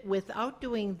keep it without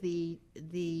doing the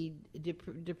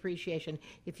depreciation,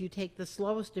 if you take the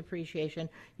slowest depreciation,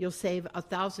 you'll save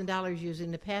 $1,000 using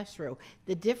the pass-through.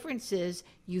 The difference is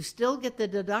you still get the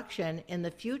deduction in the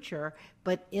future,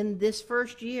 but in this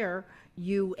first year,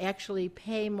 you actually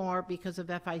pay more because of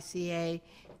FICA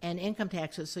and income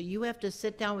taxes. So you have to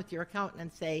sit down with your accountant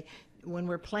and say, when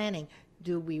we're planning,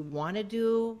 do we want to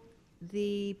do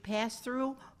the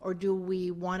pass-through or do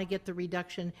we want to get the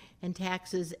reduction in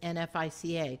taxes and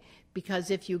FICA?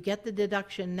 Because if you get the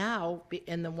deduction now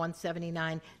in the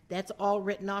 179, that's all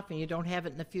written off and you don't have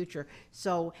it in the future.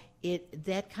 So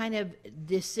that kind of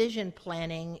decision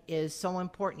planning is so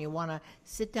important. You want to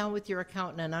sit down with your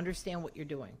accountant and understand what you're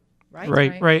doing, right?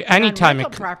 Right. And Anytime on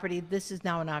rental property, this is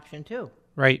now an option too.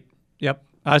 Right. Yep.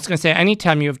 I was going to say,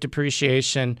 anytime you have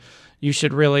depreciation, you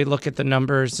should really look at the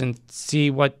numbers and see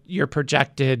what you're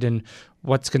projected and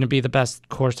what's going to be the best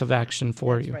course of action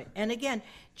for you. Right. And again,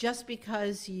 just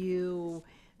because you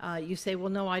say, well,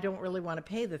 no, I don't really want to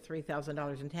pay the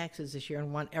 $3,000 in taxes this year,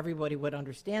 and everybody would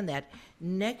understand that.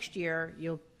 Next year,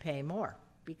 you'll pay more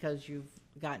because you've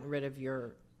gotten rid of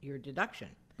your deduction.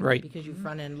 Right. Because you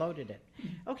front-end loaded it.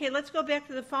 Okay, let's go back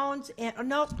to the phones. And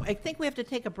no, I think we have to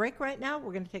take a break right now.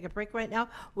 We're going to take a break right now.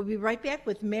 We'll be right back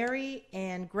with Mary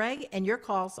and Greg and your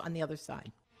calls on the other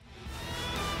side.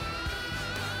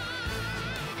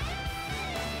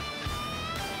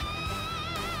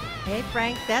 Hey,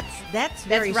 Frank, that's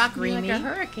very rock screamy. me like a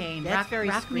hurricane. That's very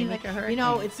rock screamy. me like a hurricane. You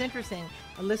know, it's interesting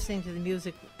listening to the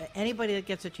music. Anybody that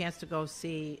gets a chance to go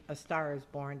see A Star Is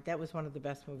Born, that was one of the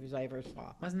best movies I ever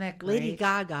saw. Wasn't that great? Lady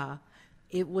Gaga,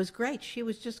 it was great. She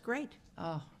was just great.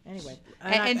 Oh, anyway,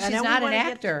 and she's not an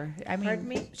actor. Pardon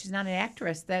me? She's not an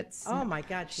actress. That's oh my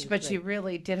God, but she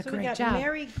really did a so great we got job.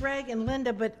 Mary, Greg, and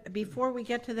Linda. But before we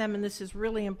get to them, and this is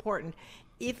really important,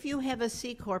 if you have a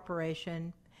C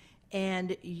corporation,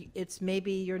 and it's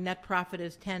maybe your net profit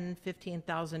is $10,000,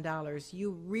 $15,000,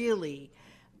 you really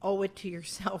owe it to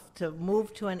yourself to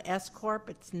move to an S corp.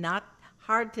 It's not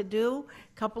hard to do.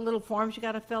 A couple little forms you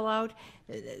got to fill out.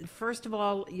 First of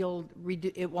all,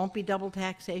 it won't be double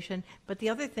taxation. But the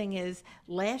other thing is,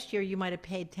 last year you might have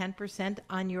paid 10%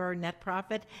 on your net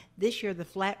profit. This year the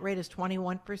flat rate is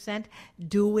 21%.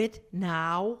 Do it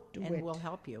now, and we'll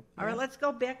help you. All right, let's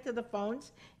go back to the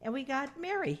phones, and we got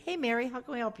Mary. Hey, Mary, how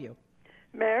can we help you?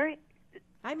 Mary?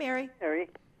 Hi, Mary. Mary.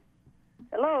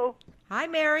 Hello. Hi,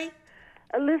 Mary.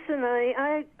 Listen,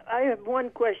 I have one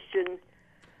question.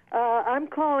 I'm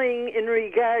calling in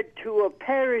regard to a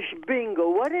parish bingo.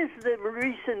 What is the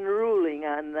recent ruling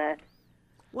on that?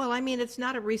 Well, I mean, it's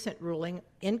not a recent ruling.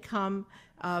 Income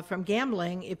from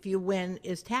gambling, if you win,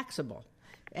 is taxable,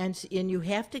 and you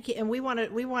have to. And we want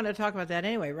to talk about that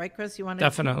anyway, right, Chris? You want to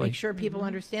Definitely make sure people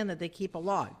understand that they keep a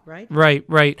log, right?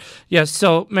 Right. Yes.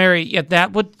 So, Mary,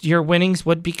 your winnings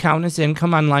would be counted as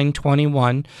income on line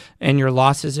 21, and your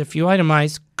losses, if you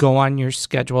itemize, go on your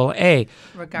Schedule A.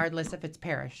 Regardless if it's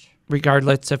parish.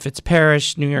 Regardless if it's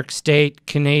parish, New York State,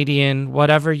 Canadian,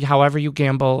 however you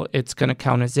gamble, it's going to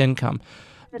count as income.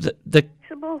 The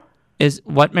taxable? Is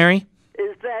what, Mary?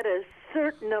 Is that a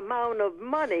certain amount of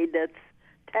money that's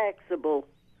taxable?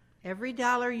 Every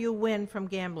dollar you win from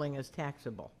gambling is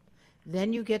taxable.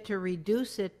 Then you get to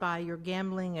reduce it by your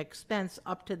gambling expense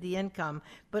up to the income,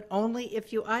 but only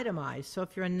if you itemize. So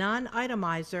if you're a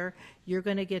non-itemizer, you're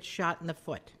going to get shot in the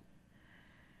foot.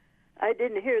 I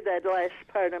didn't hear that last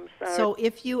part. I'm sorry. So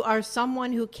if you are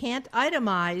someone who can't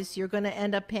itemize, you're going to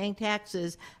end up paying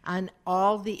taxes on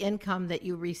all the income that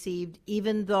you received,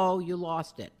 even though you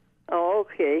lost it. Oh,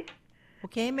 okay.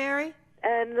 Okay, Mary?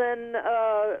 And then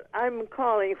I'm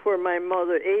calling for my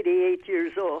mother, 88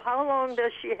 years old. How long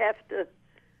does she have to,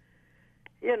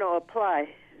 apply?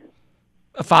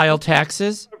 File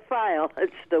taxes? File,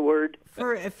 that's the word.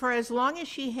 For as long as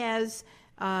she has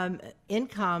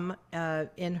income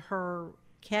in her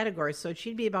category, so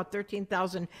she'd be about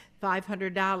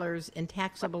 $13,500 in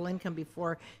taxable income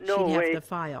before she'd have to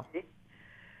file.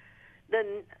 Then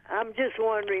I'm just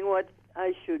wondering what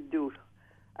I should do.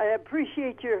 I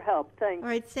appreciate your help. Thanks. All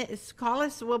right, call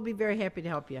us. We'll be very happy to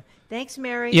help you. Thanks,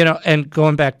 Mary. And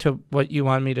going back to what you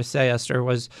wanted me to say, Esther,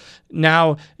 was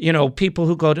now, people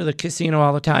who go to the casino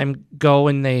all the time go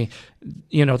and they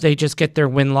just get their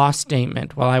win-loss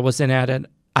statement. Well, I was at an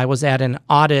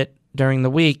audit during the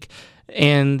week,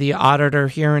 and the auditor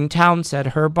here in town said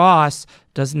her boss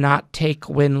does not take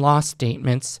win-loss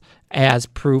statements as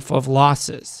proof of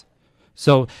losses.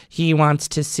 So he wants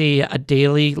to see a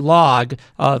daily log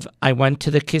of, I went to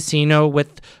the casino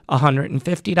with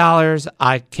 $150,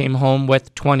 I came home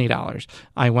with $20.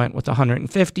 I went with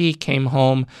 $150, came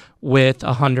home with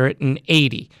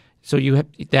 $180. So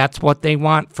that's what they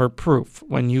want for proof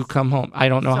when you come home. I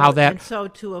don't know how that... And so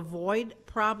to avoid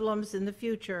problems in the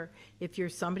future, if you're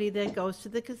somebody that goes to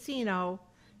the casino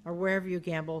or wherever you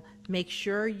gamble, make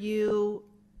sure you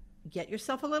get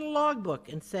yourself a little logbook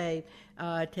and say,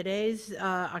 today's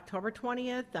October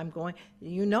 20th, I'm going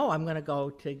to go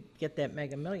to get that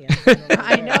Mega Million.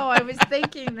 I know, I was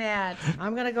thinking that.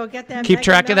 I'm going to go get that Keep Mega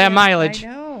track of that Million. mileage. I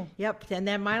know. Yep, and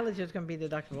that mileage is going to be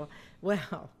deductible.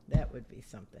 Well, that would be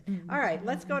something. All right,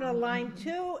 let's go to line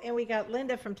 2, and we got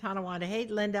Linda from Tonawanda. Hey,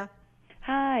 Linda.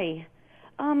 Hi.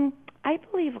 I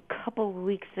believe a couple of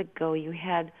weeks ago you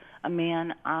had a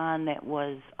man on that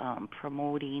was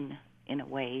promoting, in a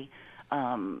way,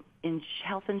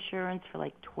 health insurance for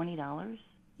like $20.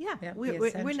 Yeah,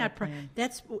 we're not.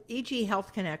 That's EG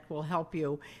Health Connect will help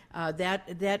you.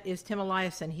 That is Tim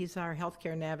Eliason. He's our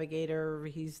healthcare navigator.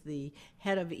 He's the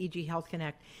head of EG Health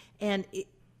Connect, and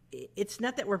it's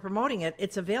not that we're promoting it;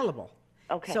 it's available.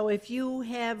 Okay. So if you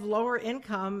have lower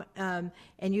income and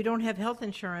you don't have health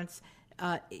insurance,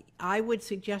 I would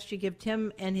suggest you give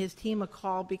Tim and his team a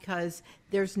call because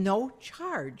there's no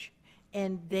charge.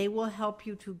 And they will help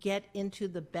you to get into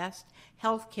the best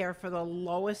health care for the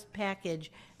lowest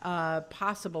package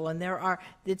possible. And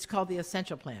it's called the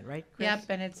Essential Plan, right, Chris? Yep,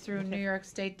 and it's through New York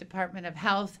State Department of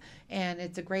Health, and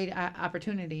it's a great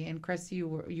opportunity. And Chris, you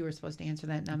were supposed to answer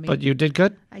that, not me. But you did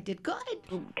good? I did good.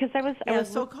 Because I was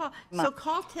So call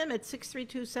Tim at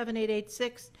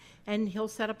 632-7886, and he'll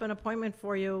set up an appointment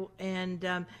for you.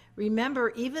 And remember,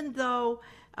 even though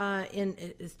in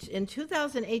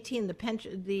 2018, the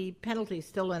penalty is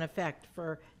still in effect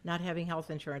for not having health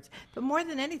insurance. But more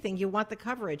than anything, you want the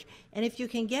coverage. And if you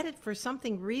can get it for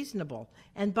something reasonable,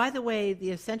 and by the way,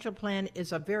 the Essential Plan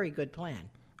is a very good plan.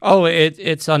 Oh,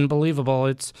 it's unbelievable.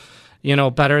 It's,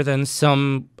 better than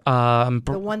some the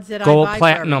ones that gold I buy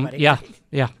platinum. for everybody.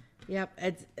 Yeah. Yep.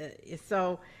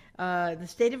 So The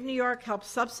state of New York helps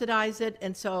subsidize it,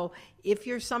 and so if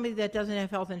you're somebody that doesn't have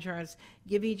health insurance,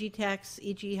 give EG Tax,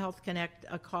 EG Health Connect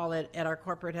a call at our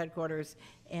corporate headquarters,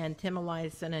 and Tim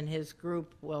Eliason and his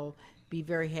group will be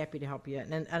very happy to help you.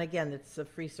 And again, it's a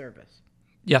free service.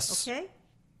 Yes. Okay?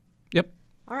 Yep.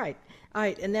 All right.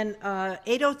 And then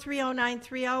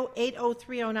 8030930,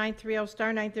 8030930,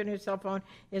 star 930 on your cell phone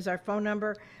is our phone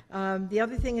number. The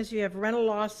other thing is you have rental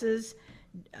losses.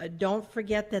 Don't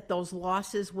forget that those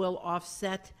losses will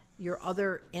offset your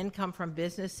other income from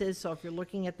businesses. So if you're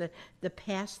looking at the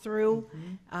pass-through,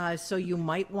 so you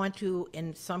might want to,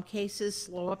 in some cases,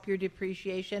 slow up your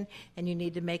depreciation, and you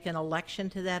need to make an election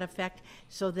to that effect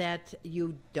so that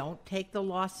you don't take the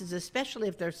losses, especially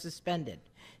if they're suspended.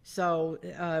 So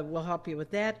we'll help you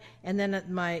with that. And then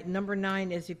my number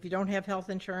 9 is if you don't have health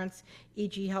insurance,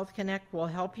 EG Health Connect will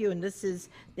help you. And this is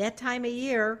that time of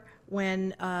year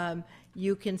when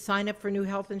you can sign up for new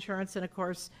health insurance. And of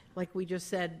course, like we just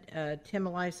said, Tim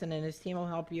Eliason and his team will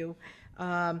help you.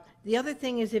 The other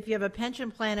thing is if you have a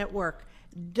pension plan at work,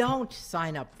 don't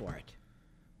sign up for it.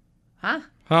 Huh?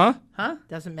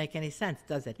 Doesn't make any sense,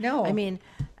 does it? No. I mean,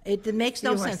 it makes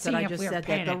no You were sense that I seeing if just we were said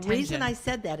paying that. The reason attention. I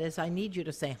said that is I need you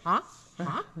to say, huh?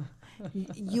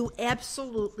 You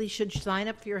absolutely should sign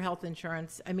up for your health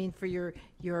insurance. I mean, for your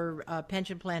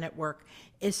pension plan at work.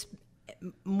 Is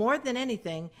more than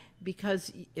anything,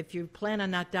 because if you plan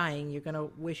on not dying, you're going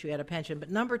to wish you had a pension. But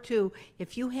number 2,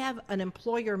 if you have an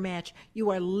employer match,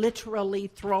 you are literally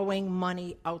throwing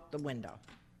money out the window.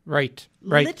 Right.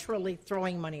 Literally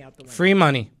throwing money out the window. Free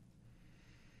money.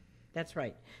 That's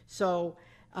right. So,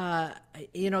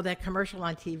 that commercial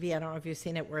on TV, I don't know if you've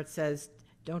seen it, where it says,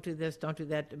 don't do this, don't do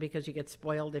that, because you get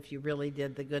spoiled if you really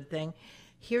did the good thing.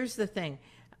 Here's the thing.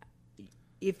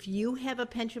 If you have a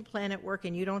pension plan at work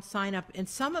and you don't sign up, and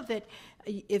some of it,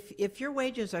 if your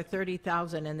wages are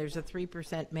 $30,000 and there's a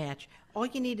 3% match, all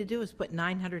you need to do is put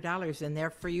 $900 in there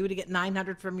for you to get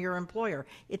 $900 from your employer.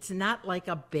 It's not like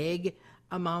a big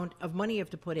amount of money you have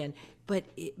to put in. But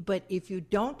if you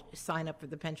don't sign up for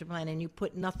the pension plan and you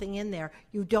put nothing in there,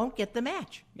 you don't get the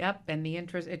match. Yep, and the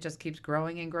interest, it just keeps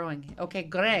growing and growing. Okay,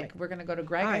 Greg. Right. We're going to go to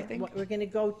Greg, All right, I think. we're going to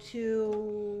go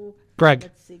to... Greg.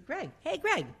 Let's see, Greg. Hey,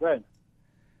 Greg. Greg.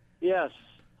 Yes.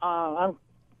 I've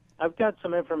got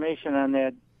some information on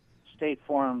that State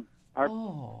Farm.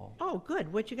 Oh,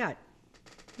 good. What you got?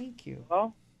 Thank you.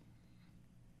 Oh?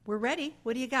 We're ready.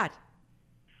 What do you got?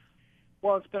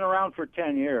 Well, it's been around for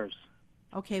 10 years.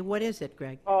 Okay, what is it,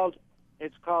 Greg?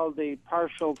 It's called the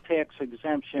Partial Tax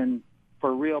Exemption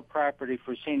for Real Property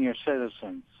for Senior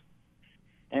Citizens.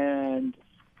 And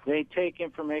they take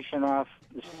information off,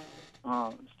 the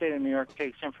state of New York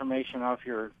takes information off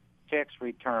your tax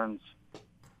returns,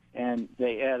 and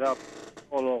they add up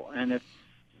total. And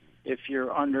if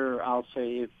you're under, I'll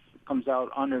say, if it comes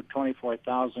out under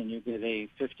 $24,000, you get a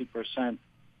 50%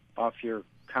 off your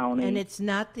county. And it's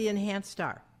not the Enhanced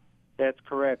Star. That's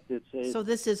correct. So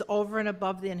this is over and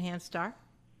above the Enhanced Star?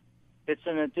 It's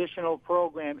an additional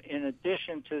program in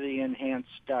addition to the Enhanced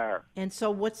Star. And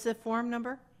so what's the form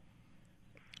number?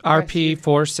 RP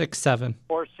 467.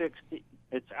 460.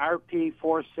 It's RP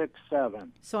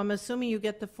 467. So I'm assuming you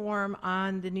get the form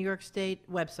on the New York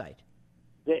State website.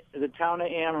 The town of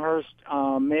Amherst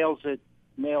mailed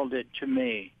it to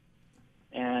me,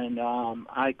 and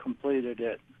I completed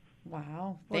it.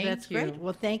 Wow. Well, that's great.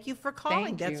 Well, thank you for calling.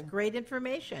 Thank That's you. great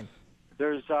information.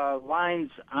 There's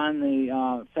lines on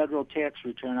the federal tax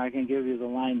return. I can give you the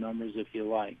line numbers if you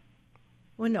like.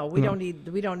 Well, no, we don't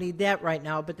need that right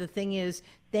now. But the thing is,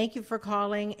 thank you for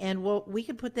calling, and we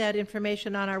can put that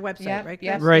information on our website, Yep, right?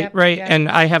 yep. Chris? Right. And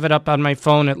I have it up on my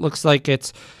phone. It looks like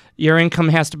it's your income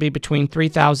has to be between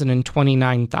 $3,000 and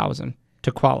 $29,000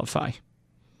 to qualify.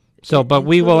 So, but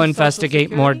we will Including investigate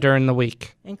Social more Security? during the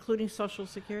week. Including Social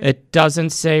Security. It doesn't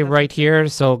say right here,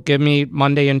 so give me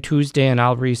Monday and Tuesday, and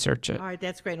I'll research it. All right,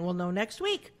 that's great, and we'll know next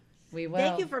week. We will.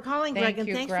 Thank you for calling, Thank Greg, and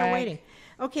you, thanks Greg. for waiting.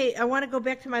 Okay, I want to go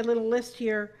back to my little list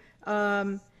here.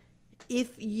 If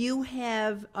you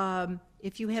have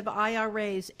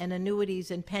IRAs and annuities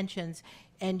and pensions,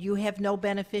 and you have no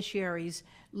beneficiaries,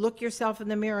 look yourself in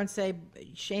the mirror and say,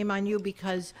 shame on you,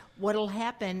 because what'll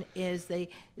happen is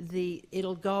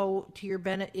it'll go to your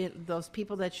those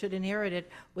people that should inherit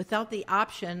it without the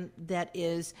option that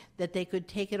they could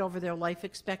take it over their life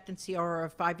expectancy, or a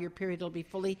 5-year period. It'll be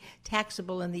fully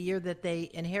taxable in the year that they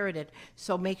inherit it.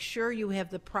 So make sure you have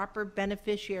the proper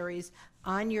beneficiaries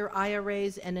on your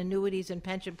IRAs and annuities and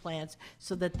pension plans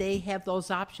so that they have those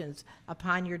options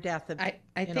upon your death.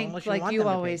 I think, unless like want you them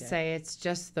to pay always that. say, it's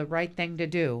just the right thing to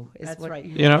do. That's right.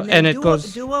 And then it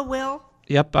goes. do a will.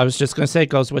 Yep, I was just going to say it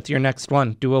goes with your next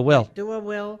one. Do a will. Do a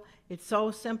will, It's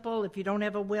so simple. If you don't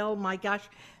have a will, my gosh,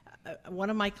 one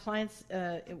of my clients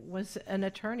was an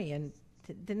attorney and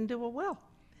didn't do a will.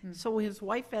 So his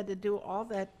wife had to do all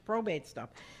that probate stuff.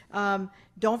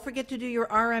 Don't forget to do your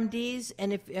RMDs,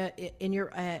 and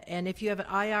if you have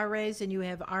IRAs and you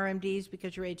have RMDs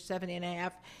because you're age 70 and a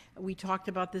half, we talked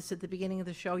about this at the beginning of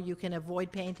the show. You can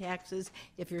avoid paying taxes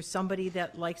if you're somebody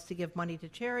that likes to give money to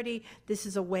charity. This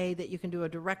is a way that you can do a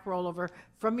direct rollover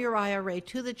from your IRA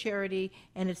to the charity,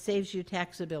 and it saves you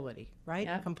taxability, right?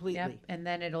 Yep, Completely. Yep. And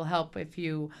then it'll help if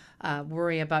you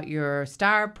worry about your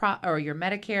or your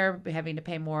Medicare, having to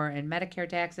pay more in Medicare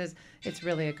taxes. It's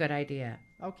really a good idea.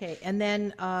 Okay, and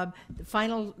then the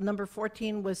final number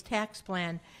 14 was tax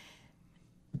plan.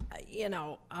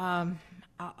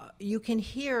 You can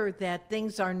hear that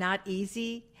things are not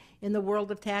easy in the world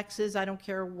of taxes. I don't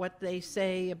care what they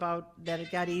say about that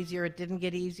it got easier, it didn't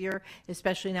get easier,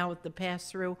 especially now with the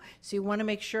pass-through. So you want to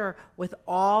make sure with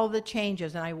all the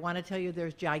changes, and I want to tell you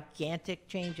there's gigantic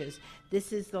changes.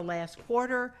 This is the last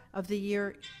quarter of the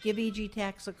year. Give EG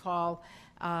Tax a call.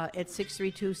 At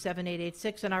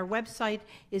 632-7886, and our website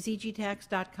is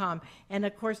egtax.com. And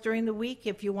of course, during the week,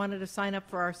 if you wanted to sign up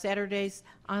for our Saturday's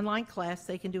online class,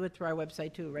 they can do it through our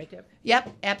website too, right, Deb? Yep,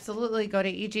 absolutely. Go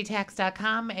to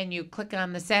egtax.com and you click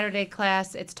on the Saturday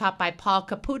class. It's taught by Paul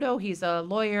Caputo. He's a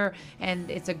lawyer,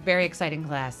 and it's a very exciting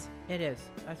class. It is.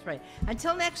 That's right.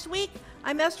 Until next week,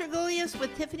 I'm Esther Gulius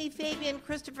with Tiffany Fabian,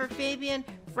 Christopher Fabian,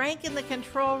 Frank in the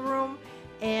control room,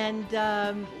 and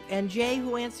Jay,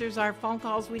 who answers our phone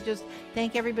calls. We just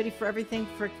thank everybody for everything,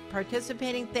 for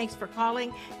participating. Thanks for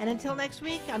calling. And until next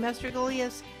week, I'm Esther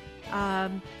Gulius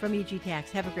from EG Tax.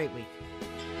 Have a great week.